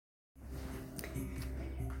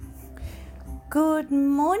Good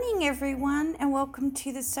morning, everyone, and welcome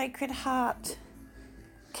to the Sacred Heart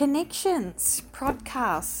Connections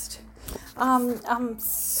podcast. I'm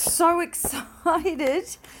so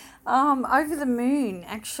excited, over the moon,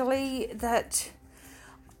 actually, that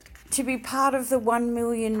to be part of the 1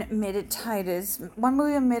 million meditators. 1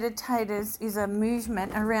 million meditators is a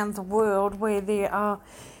movement around the world where there are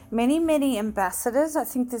many ambassadors. I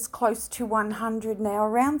think there's close to 100 now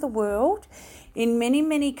around the world in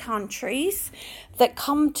many countries that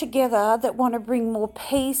come together that want to bring more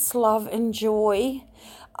peace, love and joy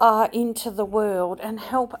into the world and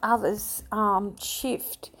help others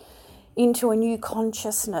shift into a new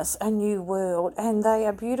consciousness, a new world. And they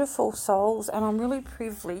are beautiful souls, and I'm really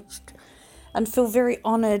privileged and feel very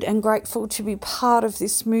honoured and grateful to be part of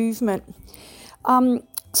this movement.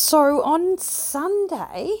 So on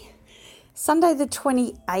Sunday the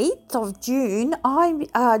 28th of June,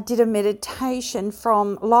 I did a meditation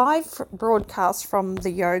from live broadcast from the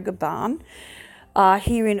Yoga Barn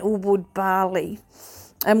here in Ubud, Bali.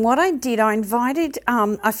 And what I did, I invited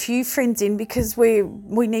a few friends in because we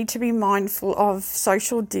need to be mindful of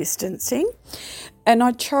social distancing. And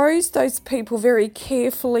I chose those people very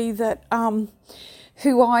carefully that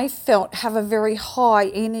who I felt have a very high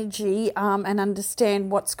energy and understand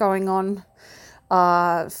what's going on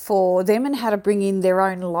for them and how to bring in their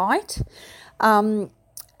own light. And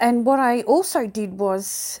what I also did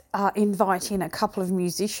was invite in a couple of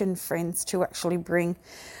musician friends to actually bring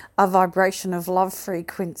a vibration of love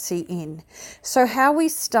frequency in. So how I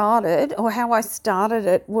started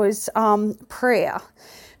it was prayer.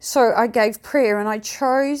 So I gave prayer and I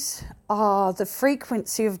chose the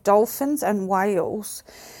frequency of dolphins and whales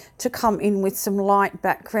to come in with some light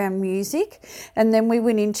background music. And then we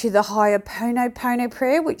went into the Ho'oponopono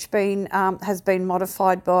prayer, which has been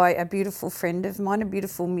modified by a beautiful friend of mine, a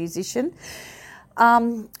beautiful musician.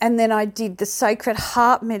 And then I did the Sacred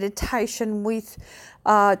Heart meditation with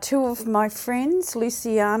two of my friends,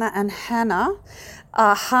 Luciana and Hannah,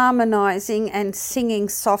 harmonizing and singing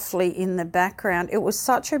softly in the background. It was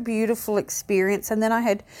such a beautiful experience. And then I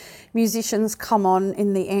had musicians come on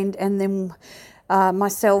in the end, and then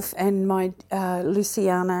myself and my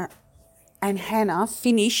Luciana and Hannah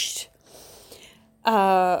finished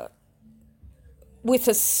with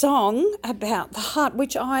a song about the heart,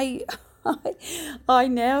 which I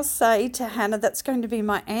now say to Hannah, that's going to be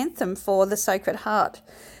my anthem for the Sacred Heart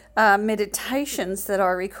meditations that I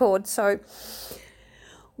record. So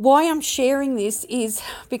why I'm sharing this is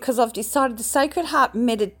because I've decided the Sacred Heart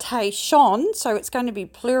meditation, so it's going to be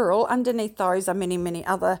plural. Underneath those are many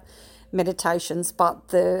other meditations, but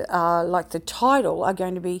the title are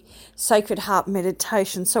going to be Sacred Heart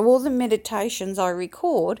Meditation. So all the meditations I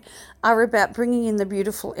record are about bringing in the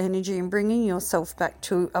beautiful energy and bringing yourself back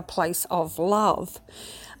to a place of love.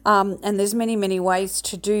 And there's many ways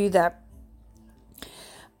to do that.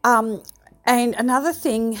 And another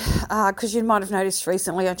thing, because you might have noticed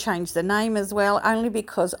recently I changed the name as well, only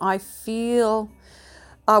because I feel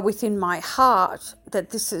within my heart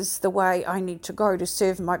that this is the way I need to go to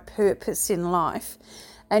serve my purpose in life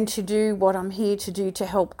and to do what I'm here to do to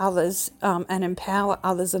help others and empower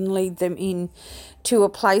others and lead them in to a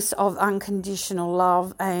place of unconditional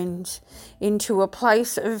love and into a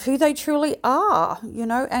place of who they truly are,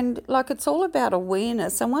 and it's all about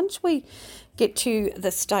awareness. And once we get to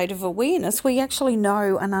the state of awareness, we actually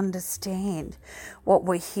know and understand what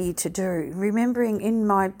we're here to do. Remembering in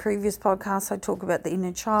my previous podcast, I talk about the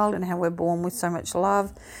inner child and how we're born with so much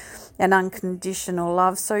love and unconditional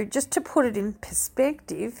love. So just to put it in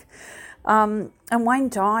perspective, and Wayne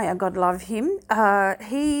Dyer, God love him,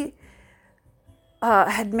 he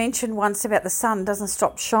had mentioned once about the sun doesn't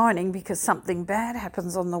stop shining because something bad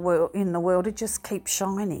happens in the world. It just keeps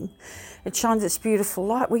shining. It shines its beautiful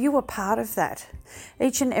light. Well, you are part of that.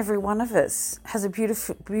 Each and every one of us has a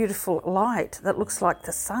beautiful light that looks like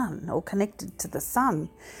the sun or connected to the sun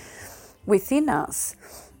within us.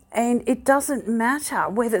 And it doesn't matter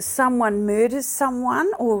whether someone murders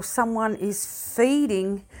someone or someone is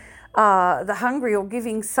feeding the hungry or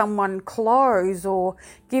giving someone clothes or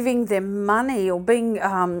giving them money or being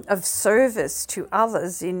of service to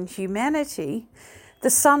others in humanity,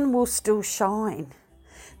 the sun will still shine.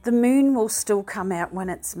 The moon will still come out when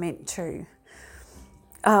it's meant to.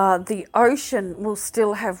 The ocean will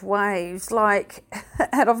still have waves,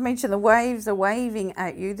 and I've mentioned the waves are waving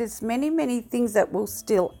at you. There's many things that will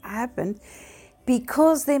still happen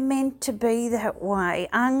because they're meant to be that way,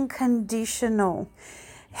 unconditional.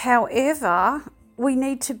 However, we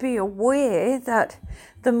need to be aware that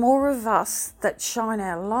the more of us that shine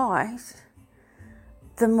our light,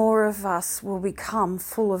 the more of us will become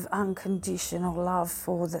full of unconditional love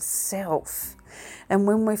for the self. And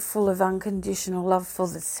when we're full of unconditional love for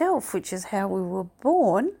the self, which is how we were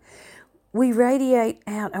born, we radiate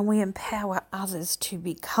out and we empower others to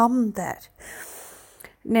become that.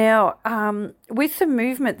 Now, with the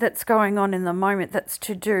movement that's going on in the moment that's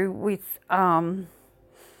to do with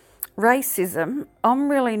racism, I'm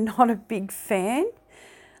really not a big fan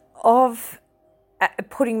of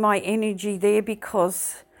putting my energy there,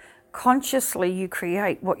 because consciously you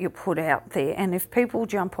create what you put out there. And if people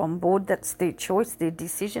jump on board, that's their choice, their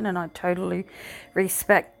decision, and I totally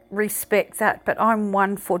respect that. But I'm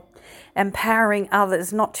one for empowering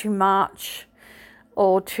others not to march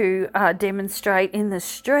or to demonstrate in the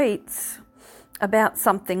streets about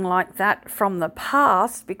something like that from the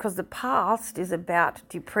past, because the past is about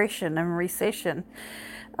depression and recession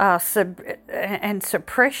and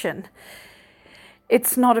suppression.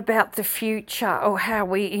 It's not about the future or how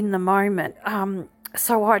we're in the moment.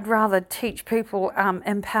 So I'd rather teach people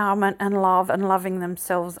empowerment and love and loving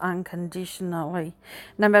themselves unconditionally.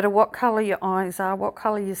 No matter what colour your eyes are, what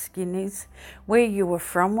colour your skin is, where you were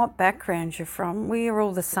from, what background you're from, we are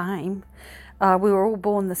all the same. We were all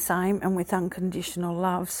born the same and with unconditional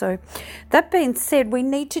love. So that being said, we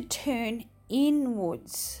need to turn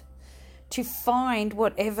inwards to find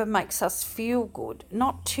whatever makes us feel good,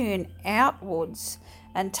 not turn outwards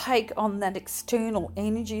and take on that external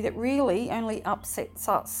energy that really only upsets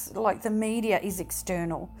us. Like the media is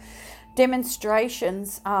external.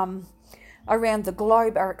 Demonstrations around the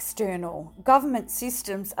globe are external. Government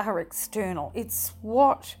systems are external. It's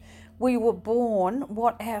what we were born,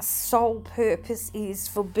 what our sole purpose is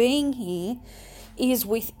for being here is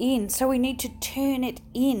within. So we need to turn it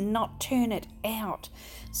in, not turn it out.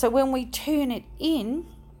 So when we turn it in,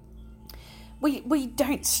 we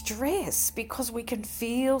don't stress because we can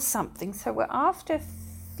feel something. So we're after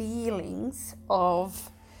feelings of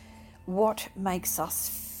what makes us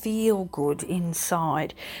feel good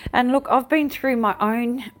inside. And look, I've been through my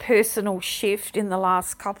own personal shift in the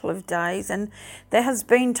last couple of days, and there has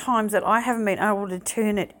been times that I haven't been able to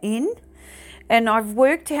turn it in. And I've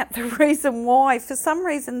worked out the reason why. For some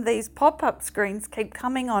reason, these pop-up screens keep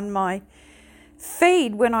coming on my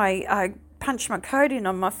feed when I punch my code in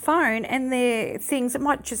on my phone, and they're things that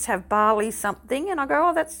might just have barley something, and I go,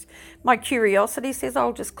 oh, that's my curiosity says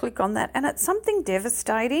I'll just click on that, and it's something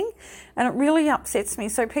devastating, and it really upsets me.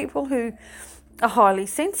 So people who are highly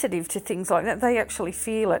sensitive to things like that, they actually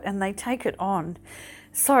feel it and they take it on.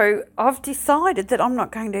 So I've decided that I'm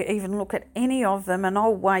not going to even look at any of them, and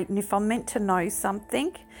I'll wait, and if I'm meant to know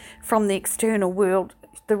something from the external world,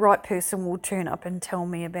 the right person will turn up and tell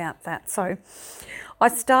me about that. So I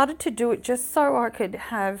started to do it just so I could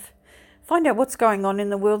find out what's going on in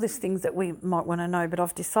the world. There's things that we might want to know, but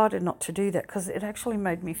I've decided not to do that because it actually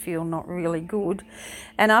made me feel not really good.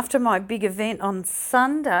 And after my big event on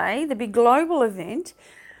Sunday, the big global event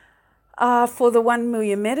for the 1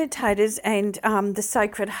 million meditators and the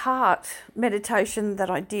Sacred Heart meditation that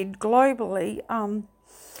I did globally,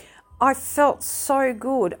 I felt so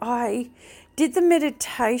good. I did the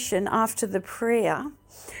meditation after the prayer,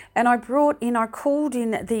 and I called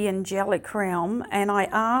in the angelic realm, and I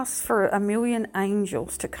asked for 1 million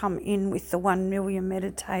angels to come in with the 1 million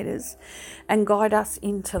meditators and guide us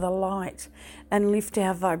into the light and lift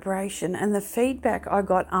our vibration. And the feedback I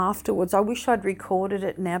got afterwards, I wish I'd recorded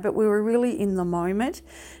it now, but we were really in the moment,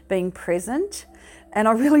 being present, and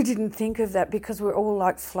I really didn't think of that because we're all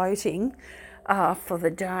like floating for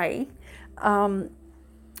the day.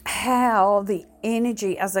 How the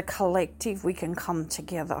energy as a collective, we can come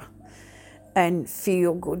together and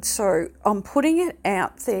feel good. So I'm putting it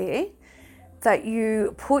out there that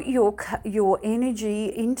you put your energy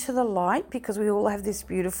into the light, because we all have this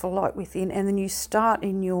beautiful light within, and then you start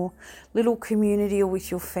in your little community or with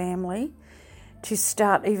your family to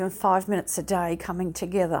start even 5 minutes a day coming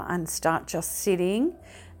together and start just sitting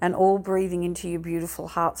and all breathing into your beautiful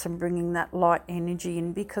hearts and bringing that light energy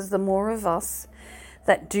in, because the more of us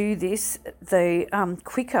that do this, the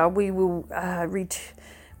quicker we will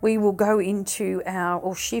go into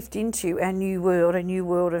shift into our new world, a new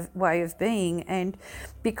world of way of being. And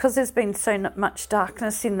because there's been so much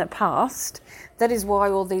darkness in the past, that is why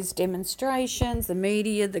all these demonstrations, the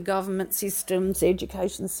media, the government systems,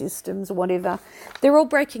 education systems, whatever, they're all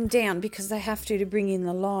breaking down because they have to bring in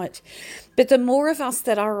the light. But the more of us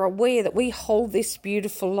that are aware that we hold this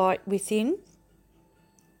beautiful light within,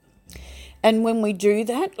 and when we do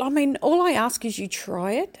that, I mean, all I ask is you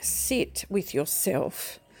try it. Sit with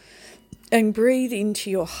yourself and breathe into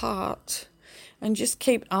your heart and just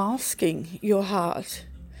keep asking your heart,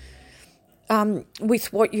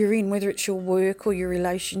 with what you're in, whether it's your work or your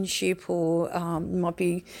relationship or might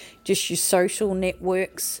be just your social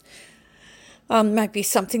networks. Maybe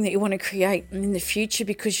something that you want to create in the future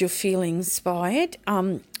because you're feeling inspired.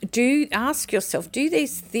 Do ask yourself, do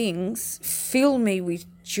these things fill me with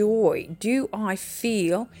joy? Do I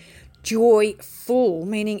feel joyful?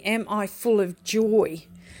 Meaning, am I full of joy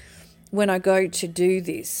when I go to do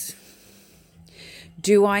this?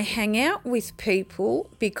 Do I hang out with people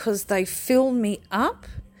because they fill me up?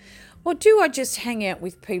 Or do I just hang out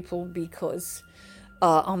with people because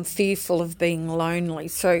I'm fearful of being lonely?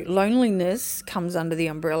 So loneliness comes under the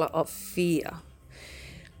umbrella of fear.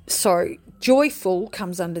 So joyful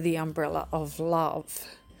comes under the umbrella of love.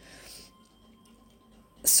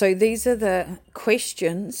 So these are the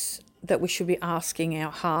questions that we should be asking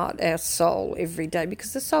our heart, our soul every day,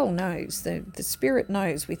 because the soul knows, the spirit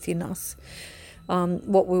knows within us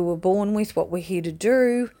what we were born with, what we're here to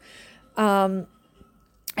do.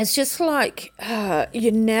 It's just like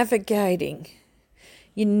you're navigating.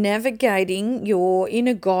 Your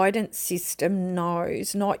inner guidance system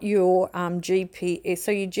knows, not your GPS.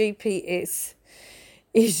 So your GPS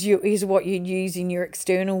is what you use in your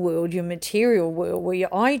external world, your material world, where your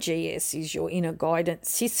IGS is your inner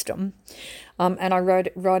guidance system. And I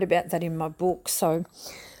write about that in my book. So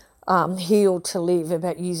Heal to Live,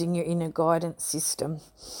 about using your inner guidance system.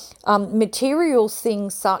 Material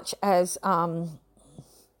things such as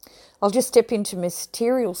I'll just step into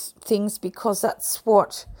material things because that's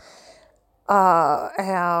what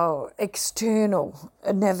our external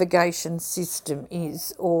navigation system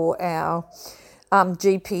is, or our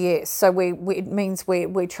GPS. So it means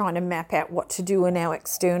we're trying to map out what to do in our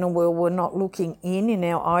external world. We're not looking in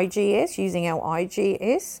our IGS, using our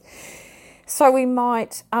IGS. So we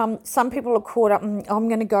might, some people are caught up, I'm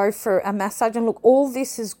going to go for a massage, and look, all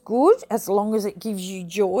this is good as long as it gives you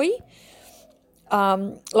joy.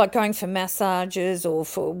 Like going for massages, or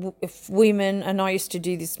for women, and I used to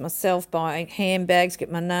do this myself, buy handbags,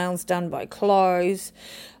 get my nails done, buy clothes,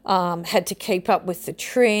 had to keep up with the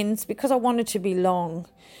trends because I wanted to belong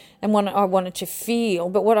and I wanted to feel.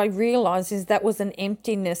 But what I realised is that was an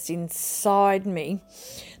emptiness inside me,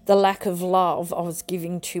 the lack of love I was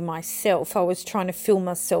giving to myself. I was trying to fill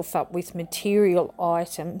myself up with material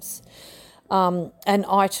items and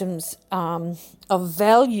items of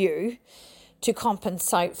value to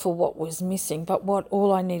compensate for what was missing. But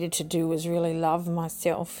all I needed to do was really love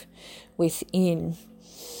myself within.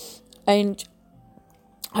 And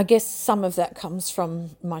I guess some of that comes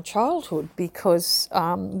from my childhood, because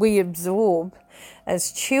we absorb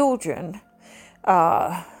as children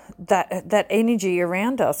that energy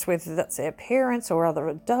around us, whether that's our parents or other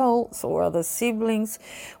adults or other siblings.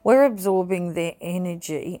 We're absorbing their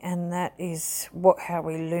energy, and that is how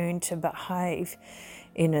we learn to behave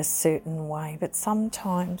in a certain way. But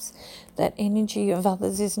sometimes that energy of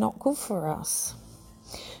others is not good for us.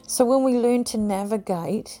 So when we learn to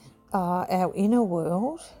navigate our inner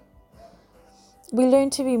world, we learn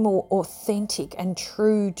to be more authentic and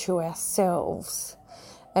true to ourselves,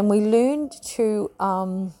 and we learn to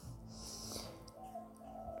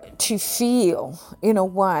feel in a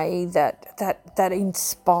way that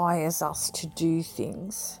inspires us to do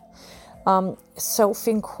things.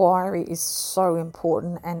 Self-inquiry is so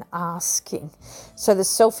important, and asking. So the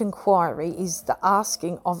self-inquiry is the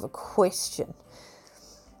asking of a question.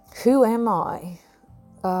 Who am I?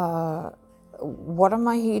 What am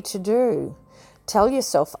I here to do? Tell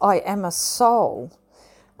yourself, I am a soul.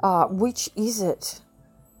 Which is it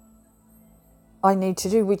I need to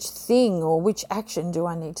do? Which thing or which action do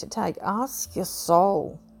I need to take? Ask your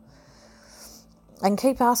soul. And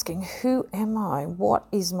keep asking, who am I? What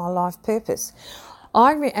is my life purpose?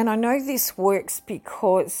 And I know this works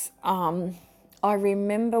because I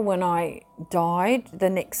remember when I died the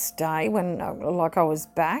next day, when I was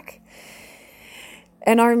back,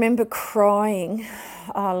 and I remember crying,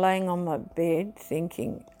 laying on my bed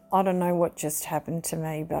thinking, I don't know what just happened to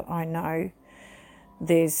me, but I know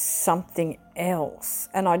there's something else.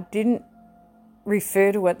 And I didn't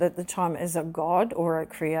refer to it at the time as a God or a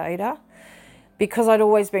creator, because I'd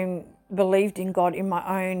always believed in God, in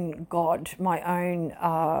my own God, my own,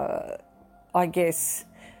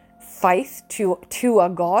 faith to a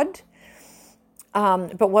God.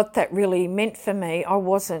 But what that really meant for me, I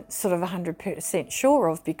wasn't sort of 100% sure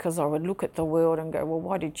of, because I would look at the world and go, well,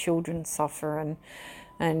 why do children suffer,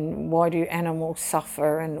 and why do animals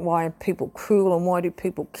suffer, and why are people cruel, and why do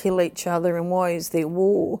people kill each other, and why is there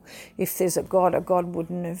war? If there's a God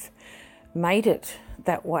wouldn't have made it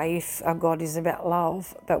that way if a God is about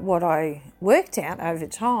love. But what I worked out over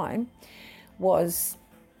time was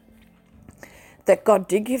that God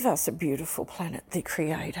did give us a beautiful planet, the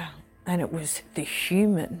Creator, and it was the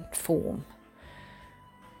human form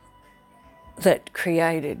that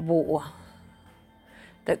created war,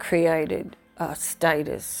 that created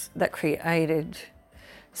status, that created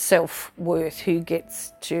self-worth, who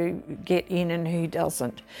gets to get in and who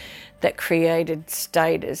doesn't, that created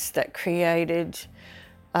status, that created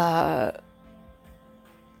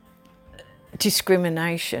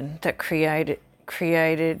discrimination, that created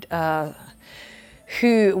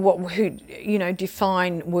who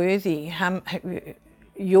define worthy.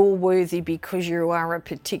 You're worthy because you are a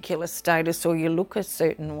particular status or you look a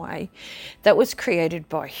certain way. That was created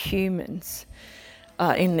by humans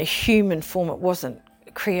in the human form. It wasn't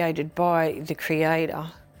created by the Creator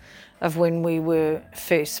of when we were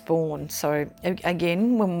first born. So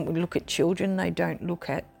again, when we look at children, they don't look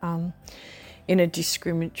at in a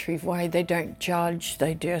discriminatory way. They don't judge.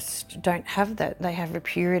 They just don't have that. They have a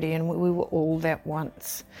purity, and we were all that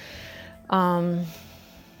once.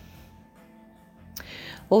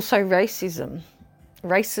 Also racism.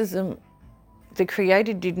 Racism, the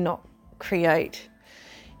Creator did not create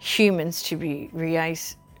humans to become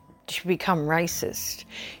racist.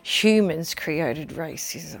 Humans created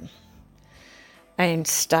racism and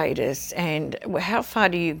status. And how far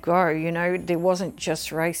do you go? There wasn't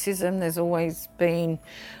just racism. There's always been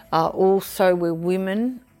also where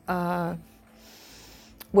women were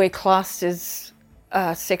classed as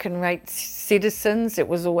second-rate citizens. It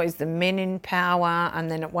was always the men in power, and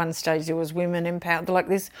then at one stage there was women in power. Like,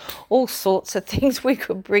 there's all sorts of things we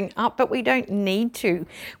could bring up, but we don't need to.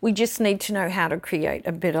 We just need to know how to create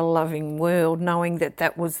a better loving world, knowing that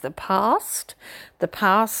that was the past. The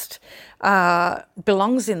past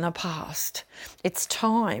belongs in the past. It's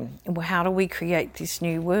time. How do we create this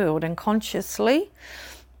new world? And consciously,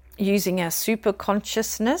 using our super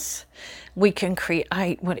consciousness, we can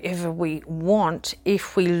create whatever we want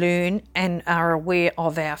if we learn and are aware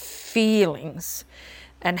of our feelings.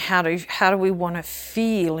 And how do we want to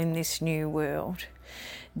feel in this new world?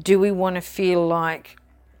 Do we want to feel like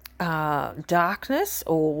darkness,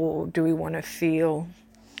 or do we want to feel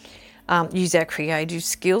use our creative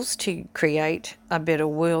skills to create a better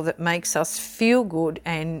world that makes us feel good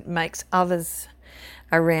and makes others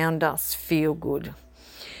around us feel good?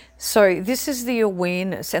 So this is the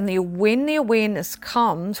awareness, and when the awareness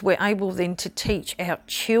comes, we're able then to teach our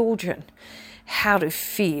children how to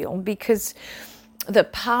feel, because the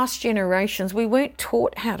past generations, we weren't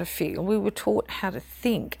taught how to feel, we were taught how to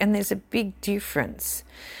think, and there's a big difference.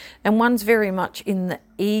 And one's very much in the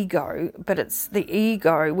ego, but it's the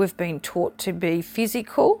ego we've been taught to be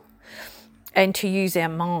physical and to use our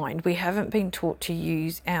mind. We haven't been taught to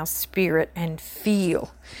use our spirit and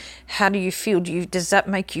feel. How do you feel? Does that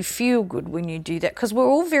make you feel good when you do that? Because we're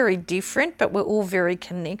all very different, but we're all very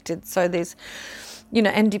connected. So there's,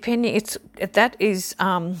 and depending, that is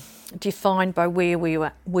defined by where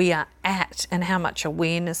we are at and how much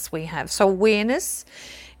awareness we have. So awareness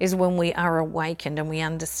is when we are awakened and we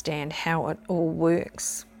understand how it all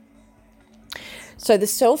works. So the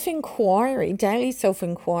self-inquiry, daily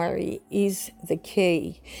self-inquiry, is the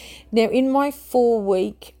key. Now, in my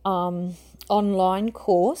 4-week online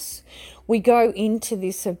course, we go into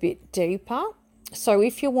this a bit deeper. So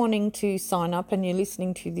if you're wanting to sign up and you're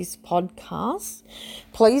listening to this podcast,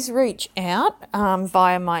 please reach out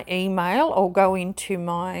via my email or go into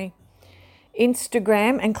my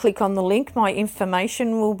Instagram and click on the link. My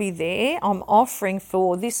information will be there. I'm offering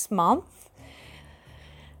for this month,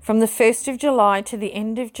 from the 1st of July to the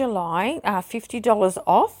end of July, $50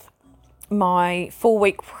 off my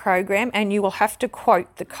 4-week program, and you will have to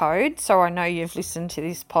quote the code. So I know you've listened to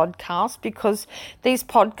this podcast, because these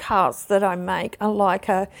podcasts that I make are like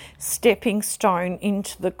a stepping stone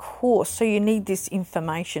into the course. So you need this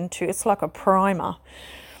information too. It's like a primer,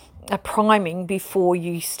 a priming before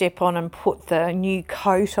you step on and put the new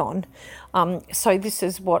coat on. So this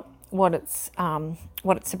is what it's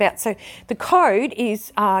about. So the code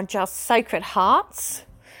is just Sacred Hearts.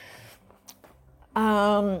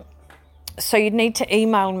 So you'd need to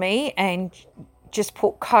email me and just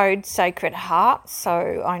put code Sacred Hearts,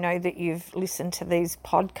 so I know that you've listened to these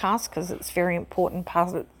podcasts, because it's a very important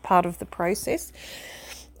part of the process.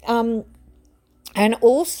 And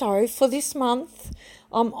also for this month,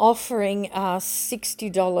 I'm offering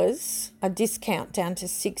 $60, a discount down to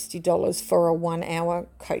 $60 for a 1-hour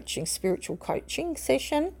spiritual coaching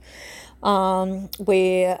session,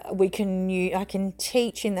 where I can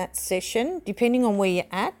teach in that session, depending on where you're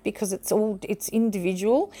at, because it's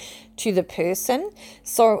individual to the person.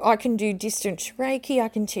 So I can do distance Reiki, I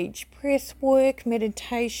can teach breath work,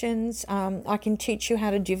 meditations, I can teach you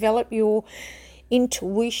how to develop your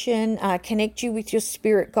intuition, connect you with your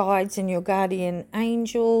spirit guides and your guardian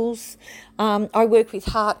angels. I work with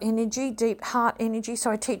heart energy, deep heart energy,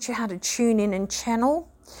 so I teach you how to tune in and channel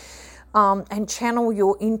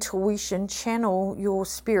your intuition, channel your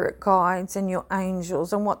spirit guides and your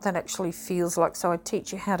angels and what that actually feels like. So I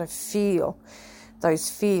teach you how to feel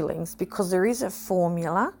those feelings, because there is a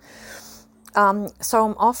formula. So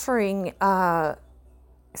I'm offering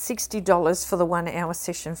 $60 for the 1 hour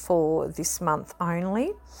session for this month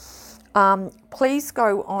only. Please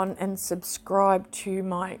go on and subscribe to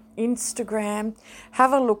my Instagram.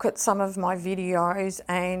 Have a look at some of my videos,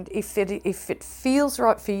 and if it feels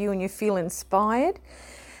right for you and you feel inspired,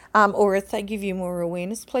 or if they give you more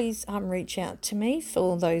awareness, please reach out to me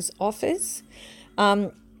for those offers.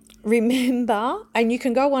 Remember, and you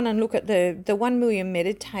can go on and look at the 1 Million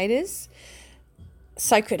Meditators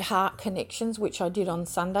Sacred Heart Connections, which I did on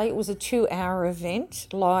Sunday. It was a 2-hour event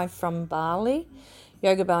live from Bali,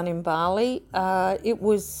 Yoga Barn in Bali. It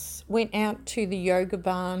went out to the Yoga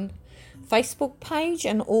Barn Facebook page,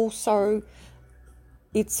 and also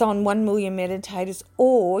it's on 1 Million Meditators,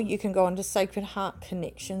 or you can go onto Sacred Heart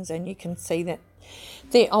Connections and you can see that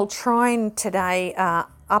there. I'll try and today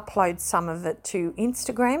upload some of it to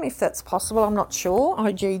Instagram if that's possible. I'm not sure,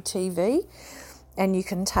 IGTV, and you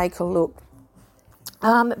can take a look.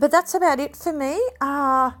 But that's about it for me.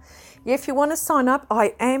 If you want to sign up,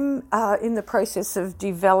 I am in the process of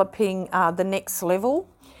developing the next level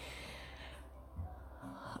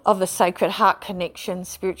of the Sacred Heart Connection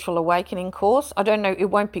Spiritual Awakening course. I don't know, it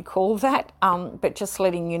won't be called that, but just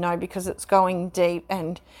letting you know, because it's going deep.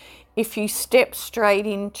 And if you step straight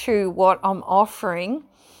into what I'm offering,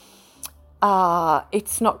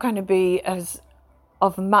 it's not going to be as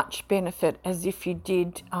of much benefit as if you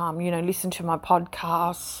did, listen to my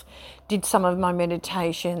podcasts, did some of my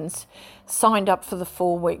meditations, signed up for the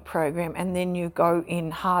 4-week program, and then you go in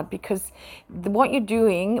hard. Because what you're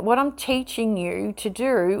doing, what I'm teaching you to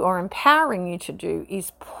do or empowering you to do,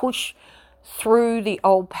 is push through the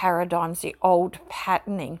old paradigms, the old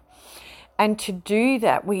patterning. And to do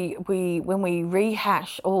that, when we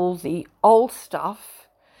rehash all the old stuff,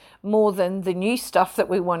 more than the new stuff that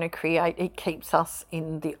we want to create, it keeps us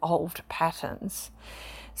in the old patterns.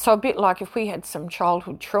 So a bit like if we had some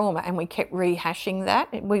childhood trauma and we kept rehashing that,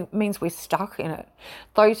 it means we're stuck in it.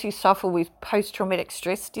 Those who suffer with post-traumatic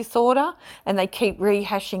stress disorder and they keep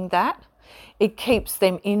rehashing that, it keeps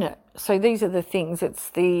them in it. So these are the things.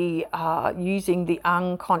 It's the using the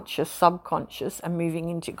unconscious, subconscious, and moving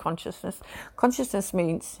into consciousness. Consciousness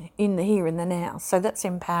means in the here and the now. So that's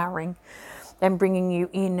empowering and bringing you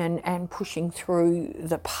in and pushing through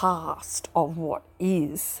the past of what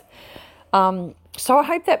is. So I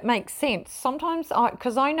hope that makes sense. Sometimes,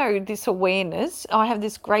 because I know this awareness, I have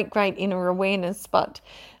this great inner awareness, but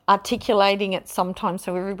articulating it sometimes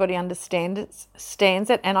so everybody understands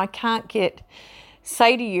it, and I can't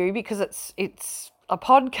say to you, because it's a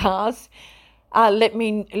podcast, let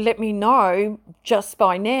me know just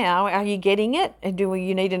by now, are you getting it? And do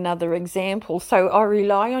you need another example? So I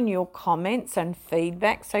rely on your comments and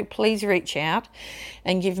feedback. So please reach out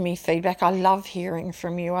and give me feedback. I love hearing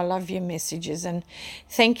from you. I love your messages. And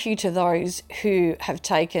thank you to those who have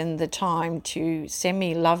taken the time to send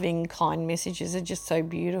me loving, kind messages. They're just so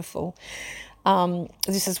beautiful.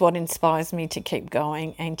 This is what inspires me to keep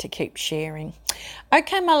going and to keep sharing.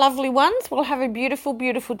 Okay, my lovely ones, well, have a beautiful,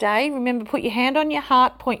 beautiful day. Remember, put your hand on your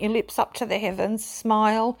heart, point your lips up to the heavens,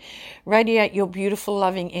 smile, radiate your beautiful,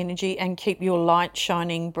 loving energy, and keep your light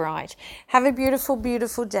shining bright. Have a beautiful,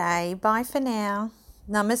 beautiful day. Bye for now.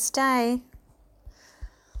 Namaste.